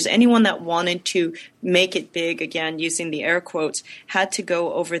 Painters, anyone that wanted to make it big, again, using the air quotes, had to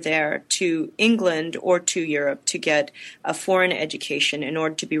go over there to England or to Europe to get a foreign education in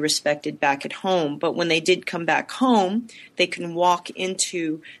order to be respected back at home. But when they did come back home, they can walk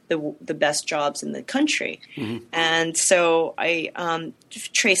into the best jobs in the country. Mm-hmm. And so I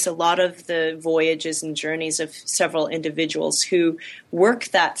trace a lot of the voyages and journeys of several individuals who work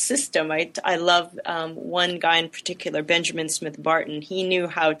that system. I love one guy in particular, Benjamin Smith Barton. He knew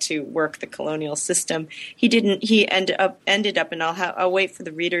how to work the colonial system. He didn't. He ended up, and I'll wait for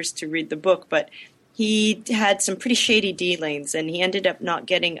the readers to read the book, but he had some pretty shady dealings, and he ended up not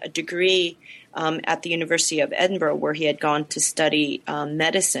getting a degree at the University of Edinburgh, where he had gone to study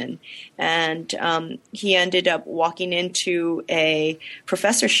medicine. And he ended up walking into a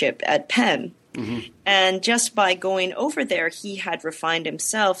professorship at Penn. Mm-hmm. And just by going over there, he had refined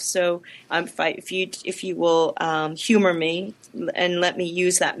himself. So if you will humor me and let me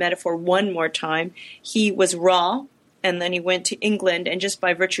use that metaphor one more time, he was raw. And then he went to England, and just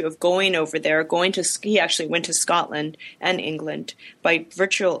by virtue of going over there, he actually went to Scotland and England. By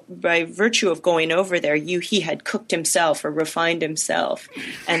virtue of going over there, he had cooked himself or refined himself,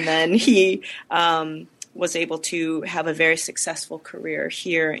 and then he was able to have a very successful career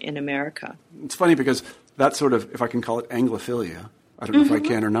here in America. It's funny because that sort of, if I can call it Anglophilia, I don't know if I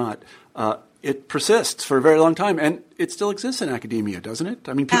can or not, it persists for a very long time, and it still exists in academia, doesn't it?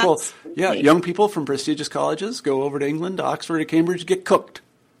 I mean, people, young people from prestigious colleges go over to England, to Oxford, to Cambridge, get cooked.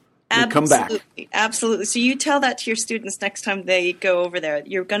 They come back. Absolutely. So you tell that to your students next time they go over there.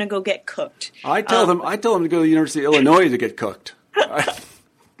 You're going to go get cooked. I tell them to go to the University of Illinois to get cooked.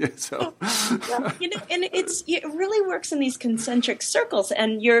 So. And it really works in these concentric circles.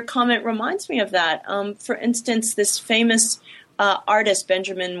 And your comment reminds me of that. For instance, this famous artist,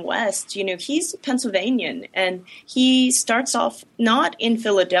 Benjamin West, he's Pennsylvanian, and he starts off not in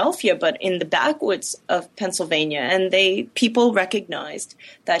Philadelphia, but in the backwoods of Pennsylvania. And people recognized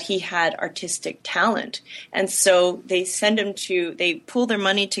that he had artistic talent. And so they pull their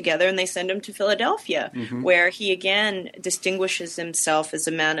money together and they send him to Philadelphia, mm-hmm. where he again distinguishes himself as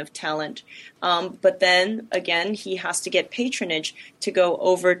a man of talent. But then again, he has to get patronage to go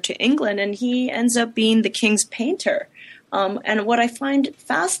over to England, and he ends up being the king's painter. And what I find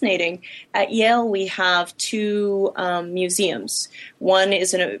fascinating, at Yale we have two museums. One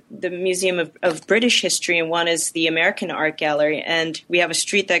is the Museum of British History, and one is the American Art Gallery. And we have a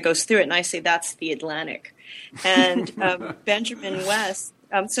street that goes through it, and I say that's the Atlantic. And Benjamin West,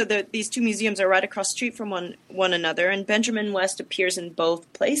 so these two museums are right across the street from one another, and Benjamin West appears in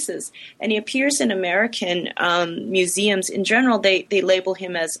both places. And he appears in American museums. In general, they label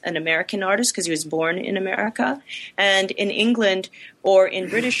him as an American artist because he was born in America. And in England or in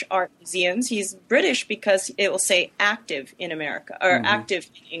British art museums, he's British because it will say active in America or mm-hmm. active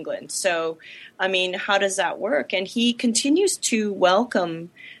in England. So, I mean, how does that work? And he continues to welcome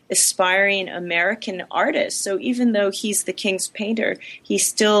aspiring American artists. So even though he's the king's painter, he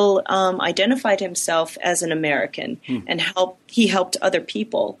still identified himself as an American, and he helped other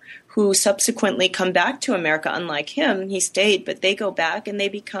people who subsequently come back to America. Unlike him, he stayed, but they go back and they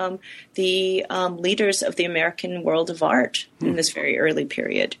become the leaders of the American world of art in this very early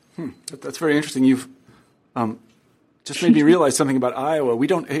period. That's very interesting. You've just made me realize something about Iowa.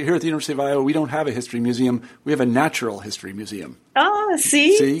 Here at the University of Iowa, we don't have a history museum. We have a natural history museum. Oh,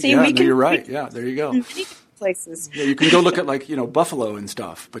 see? Yeah, you're right. Yeah, there you go. Many places. Yeah, you can go look at Buffalo and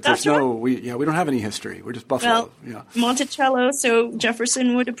stuff, but we don't have any history. We're just Buffalo. Well, Monticello, so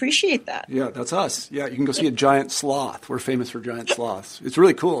Jefferson would appreciate that. Yeah, that's us. Yeah, you can go see a giant sloth. We're famous for giant sloths. It's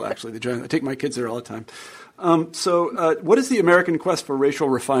really cool, actually. I take my kids there all the time. So what is the American quest for racial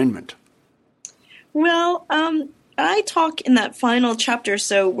refinement? Well, I talk in that final chapter,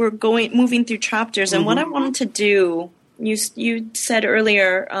 so we're moving through chapters, and mm-hmm. what I wanted to do, you said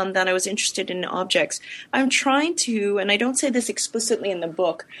earlier that I was interested in objects. I'm trying to, and I don't say this explicitly in the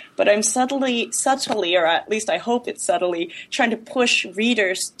book, but I'm subtly, or at least I hope it's subtly, trying to push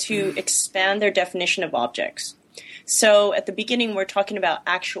readers to expand their definition of objects. So at the beginning, we're talking about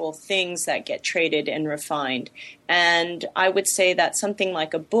actual things that get traded and refined. And I would say that something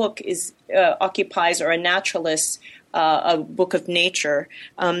like a book occupies, or a naturalist a book of nature,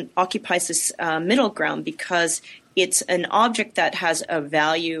 occupies this middle ground because it's an object that has a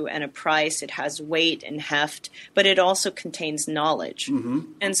value and a price. It has weight and heft, but it also contains knowledge. Mm-hmm.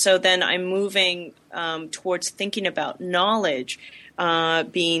 And so then I'm moving towards thinking about knowledge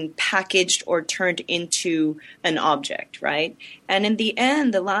being packaged or turned into an object, right? And in the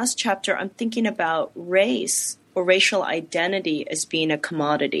end, the last chapter, I'm thinking about race or racial identity as being a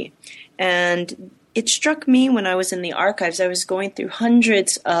commodity. And it struck me when I was in the archives. I was going through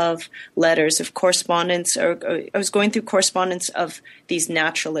hundreds of letters of correspondence, or I was going through correspondence of these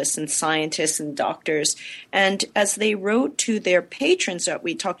naturalists and scientists and doctors. And as they wrote to their patrons that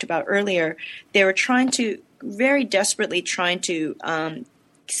we talked about earlier, they were very desperately trying to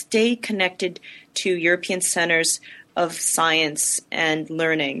stay connected to European centers of science and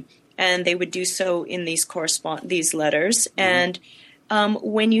learning. And they would do so in these letters. Mm-hmm. And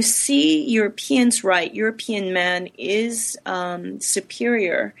when you see Europeans write, European man is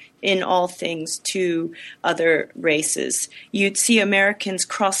superior in all things to other races. You'd see Americans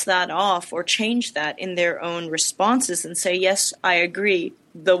cross that off or change that in their own responses and say, yes, I agree,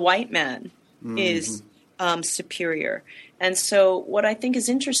 the white man is superior. And so what I think is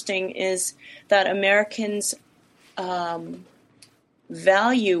interesting is that Americans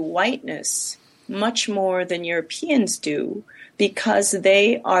value whiteness much more than Europeans do, because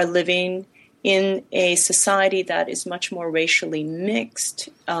they are living in a society that is much more racially mixed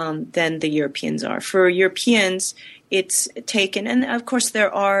than the Europeans are. For Europeans, it's taken, and of course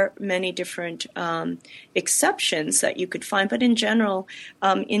there are many different exceptions that you could find, but in general,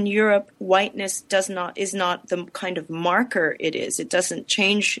 in Europe, whiteness is not the kind of marker it is. It doesn't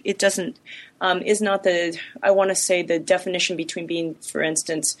change. It doesn't is not the definition between being, for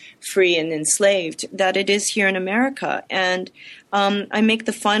instance, free and enslaved that it is here in America. And I make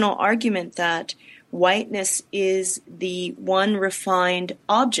the final argument that whiteness is the one refined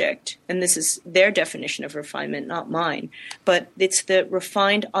object, and this is their definition of refinement, not mine, but it's the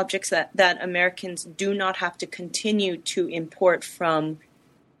refined objects that Americans do not have to continue to import from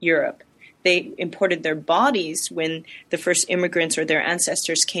Europe. They imported their bodies when the first immigrants or their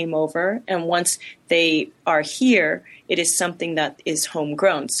ancestors came over, and once they are here, it is something that is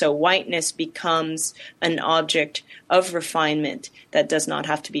homegrown. So whiteness becomes an object of refinement that does not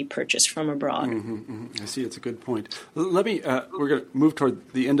have to be purchased from abroad. Mm-hmm, mm-hmm. I see. It's a good point. Let me. We're going to move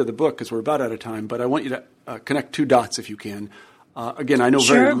toward the end of the book because we're about out of time. But I want you to connect two dots if you can. Again, I know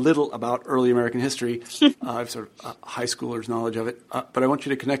very little about early American history. I have sort of high schooler's knowledge of it. But I want you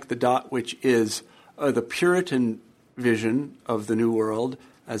to connect the dot, which is the Puritan vision of the New World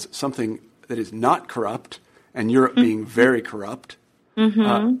as something that is not corrupt, and Europe being very corrupt.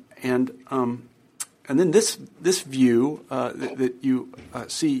 Mm-hmm. And then this view that you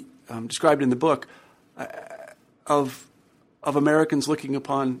see described in the book of Americans looking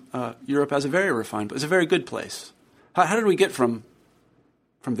upon Europe as a very refined, as a very good place. How did we get from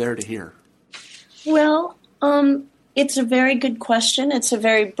there to here? Well, it's a very good question. It's a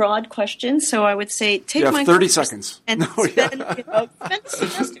very broad question. So I would say take my 30 seconds. And spend a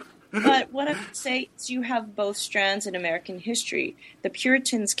semester. But what I would say is you have both strands in American history. The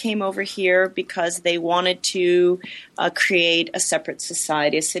Puritans came over here because they wanted to create a separate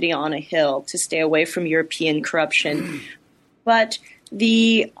society, a city on a hill, to stay away from European corruption. But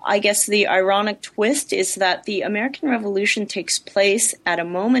I guess the ironic twist is that the American Revolution takes place at a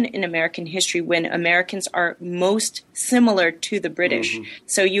moment in American history when Americans are most similar to the British. Mm-hmm.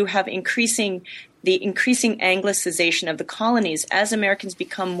 So you have the increasing Anglicization of the colonies. As Americans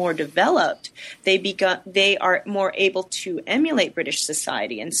become more developed, they are more able to emulate British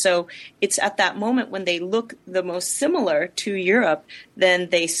society. And so it's at that moment when they look the most similar to Europe, then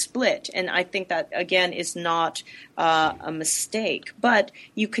they split. And I think that, again, is not a mistake. But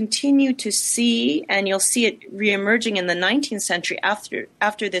you continue to see, and you'll see it reemerging in the 19th century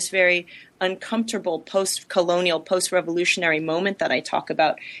after this very uncomfortable post-colonial, post-revolutionary moment that I talk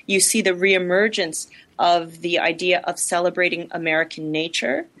about. You see the reemergence of the idea of celebrating American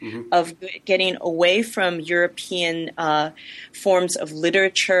nature, mm-hmm. of getting away from European forms of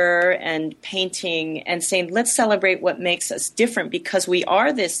literature and painting and saying, let's celebrate what makes us different because we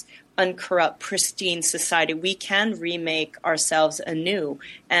are this uncorrupt, pristine society. We can remake ourselves anew.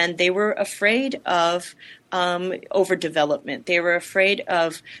 And they were afraid of overdevelopment. They were afraid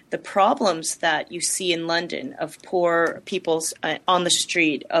of the problems that you see in London, of poor people on the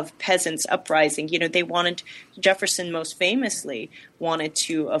street, of peasants uprising. Jefferson most famously wanted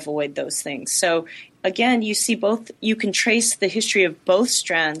to avoid those things. So again, you see you can trace the history of both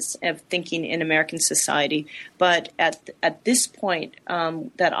strands of thinking in American society. But at this point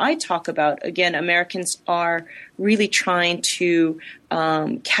that I talk about, again, Americans are really trying to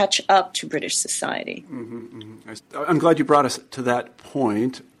catch up to British society. I'm glad you brought us to that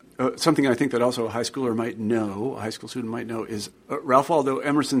point. Something I think that also a high schooler might know, a high school student might know, is Ralph Waldo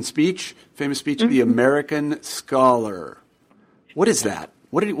Emerson's speech, famous speech, The American Scholar. What is that?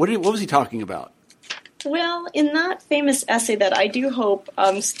 What was he talking about? Well, in that famous essay that I do hope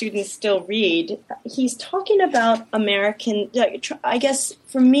students still read, he's talking about American, I guess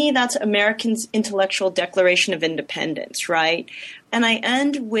for me that's Americans' intellectual declaration of independence, right? And I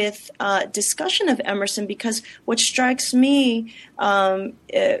end with a discussion of Emerson because what strikes me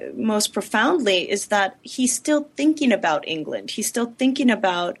most profoundly is that he's still thinking about England. He's still thinking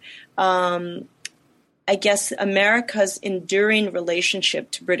about I guess, America's enduring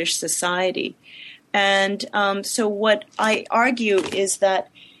relationship to British society. And so what I argue is that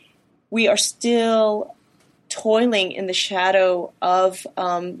we are still toiling in the shadow of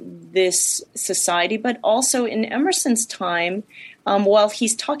this society, but also in Emerson's time, while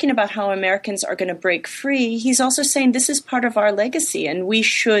he's talking about how Americans are going to break free, he's also saying this is part of our legacy and we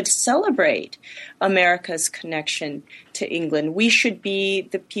should celebrate America's connection to England. We should be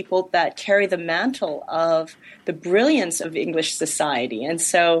the people that carry the mantle of the brilliance of English society. And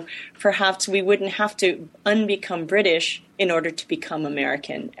so perhaps we wouldn't have to unbecome British in order to become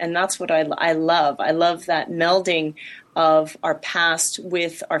American. And that's what I love. I love that melding of our past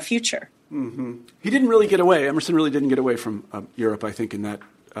with our future. Mm-hmm. He didn't really get away. Emerson really didn't get away from Europe, I think, in that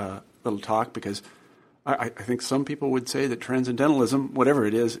little talk, because I think some people would say that transcendentalism, whatever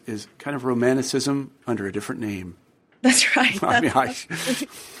it is kind of romanticism under a different name. That's right.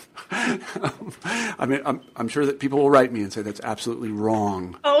 I'm sure that people will write me and say that's absolutely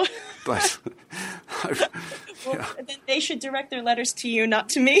wrong. Oh. But then they should direct their letters to you, not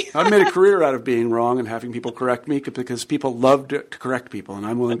to me. I've made a career out of being wrong and having people correct me because people love to correct people, and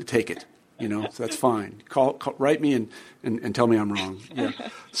I'm willing to take it. So that's fine. Write me and tell me I'm wrong. Yeah.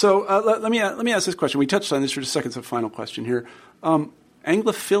 So let me ask this question. We touched on this for just a second. It's a final question here.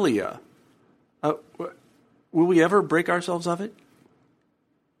 Anglophilia. Will we ever break ourselves of it?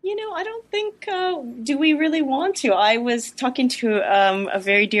 I don't think, do we really want to? I was talking to a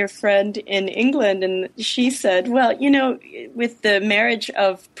very dear friend in England, and she said, well, with the marriage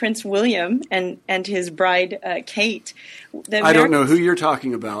of Prince William and his bride, Kate. I don't know who you're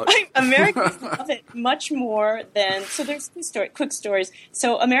talking about. Americans love it much more than, so there's quick stories.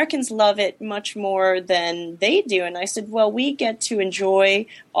 So Americans love it much more than they do. And I said, well, we get to enjoy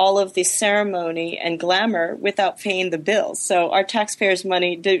all of the ceremony and glamour without paying the bills. So our taxpayers'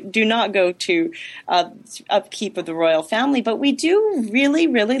 money do not go to upkeep of the royal family, but we do really,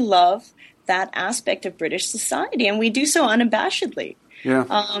 really love that aspect of British society, and we do so unabashedly. Yeah.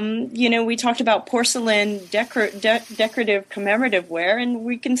 We talked about porcelain decorative commemorative ware, and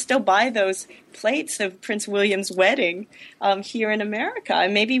we can still buy those plates of Prince William's wedding here in America.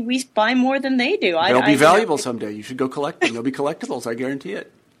 And maybe we buy more than they do. They'll be valuable someday. You should go collect them. They'll be collectibles, I guarantee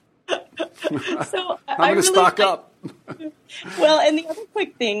it. So I'm going to stock up. Well, and the other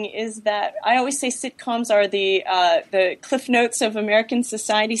quick thing is that I always say sitcoms are the Cliff Notes of American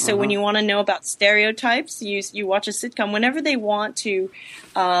society. So when you want to know about stereotypes, you watch a sitcom. Whenever they want to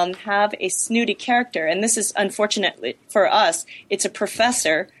have a snooty character, and this is unfortunately for us, it's a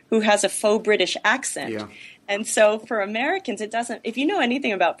professor who has a faux British accent. Yeah. And so for Americans, it doesn't, if you know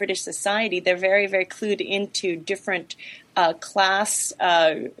anything about British society, they're very, very clued into different class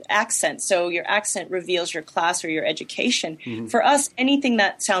accents. So your accent reveals your class or your education. Mm-hmm. For us, anything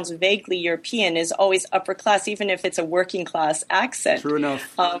that sounds vaguely European is always upper class, even if it's a working class accent. True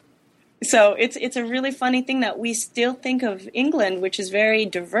enough. So it's a really funny thing that we still think of England, which is very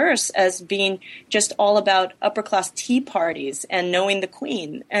diverse, as being just all about upper class tea parties and knowing the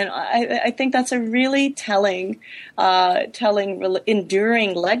Queen. And I think that's a really telling,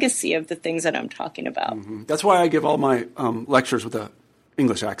 enduring legacy of the things that I'm talking about. Mm-hmm. That's why I give all my lectures with an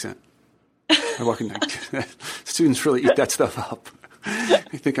English accent. I walk in, students really eat that stuff up.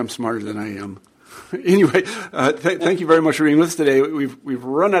 They think I'm smarter than I am. Anyway, thank you very much for being with us today. We've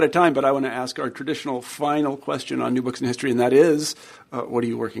run out of time, but I want to ask our traditional final question on New Books in History, and that is, what are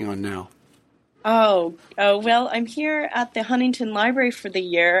you working on now? Well, I'm here at the Huntington Library for the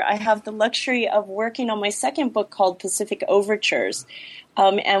year. I have the luxury of working on my second book called Pacific Overtures.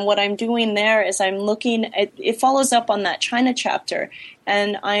 And what I'm doing there is I'm looking at, it follows up on that China chapter,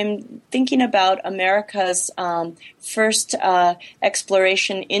 and I'm thinking about America's first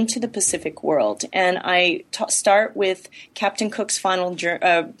exploration into the Pacific world. And I start with Captain Cook's final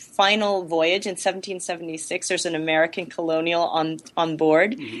voyage in 1776. There's an American colonial on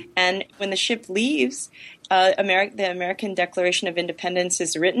board, and when the ship leaves, the American Declaration of Independence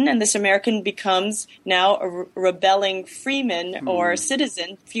is written, and this American becomes now a rebelling freeman or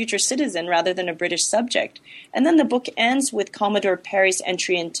citizen, future citizen, rather than a British subject. And then the book ends with Commodore Perry's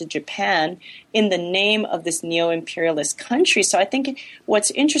entry into Japan in the name of this neo-imperialist country. So I think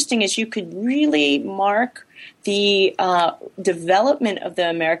what's interesting is you could really mark the development of the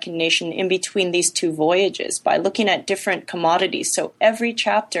American nation in between these two voyages by looking at different commodities. So every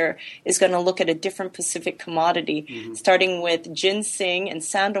chapter is going to look at a different Pacific commodity, starting with ginseng and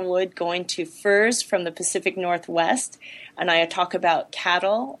sandalwood, going to furs from the Pacific Northwest. And I talk about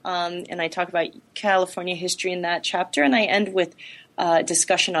cattle, and I talk about California history in that chapter. And I end with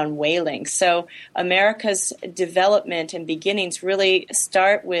discussion on whaling. So America's development and beginnings really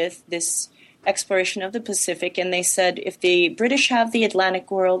start with this exploration of the Pacific, and they said if the British have the Atlantic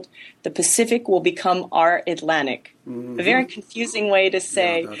world, the Pacific will become our Atlantic. A very confusing way to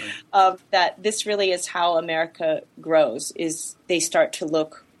say that this really is how America grows, is they start to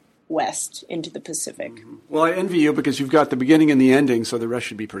look west into the Pacific. Well, I envy you because you've got the beginning and the ending, so the rest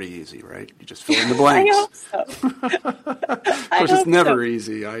should be pretty easy, right? You just fill in the blanks. I hope so. Of course, it's never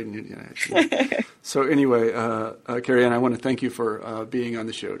easy. So anyway, Carrie Ann, I want to thank you for being on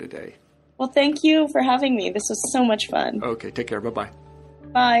the show today. Well, thank you for having me. This was so much fun. Okay, take care. Bye-bye.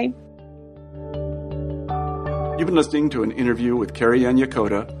 Bye. You've been listening to an interview with Carrie Ann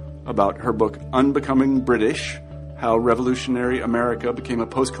Yokota about her book, Unbecoming British, How Revolutionary America Became a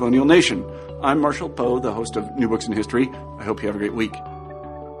Post-Colonial Nation. I'm Marshall Poe, the host of New Books in History. I hope you have a great week.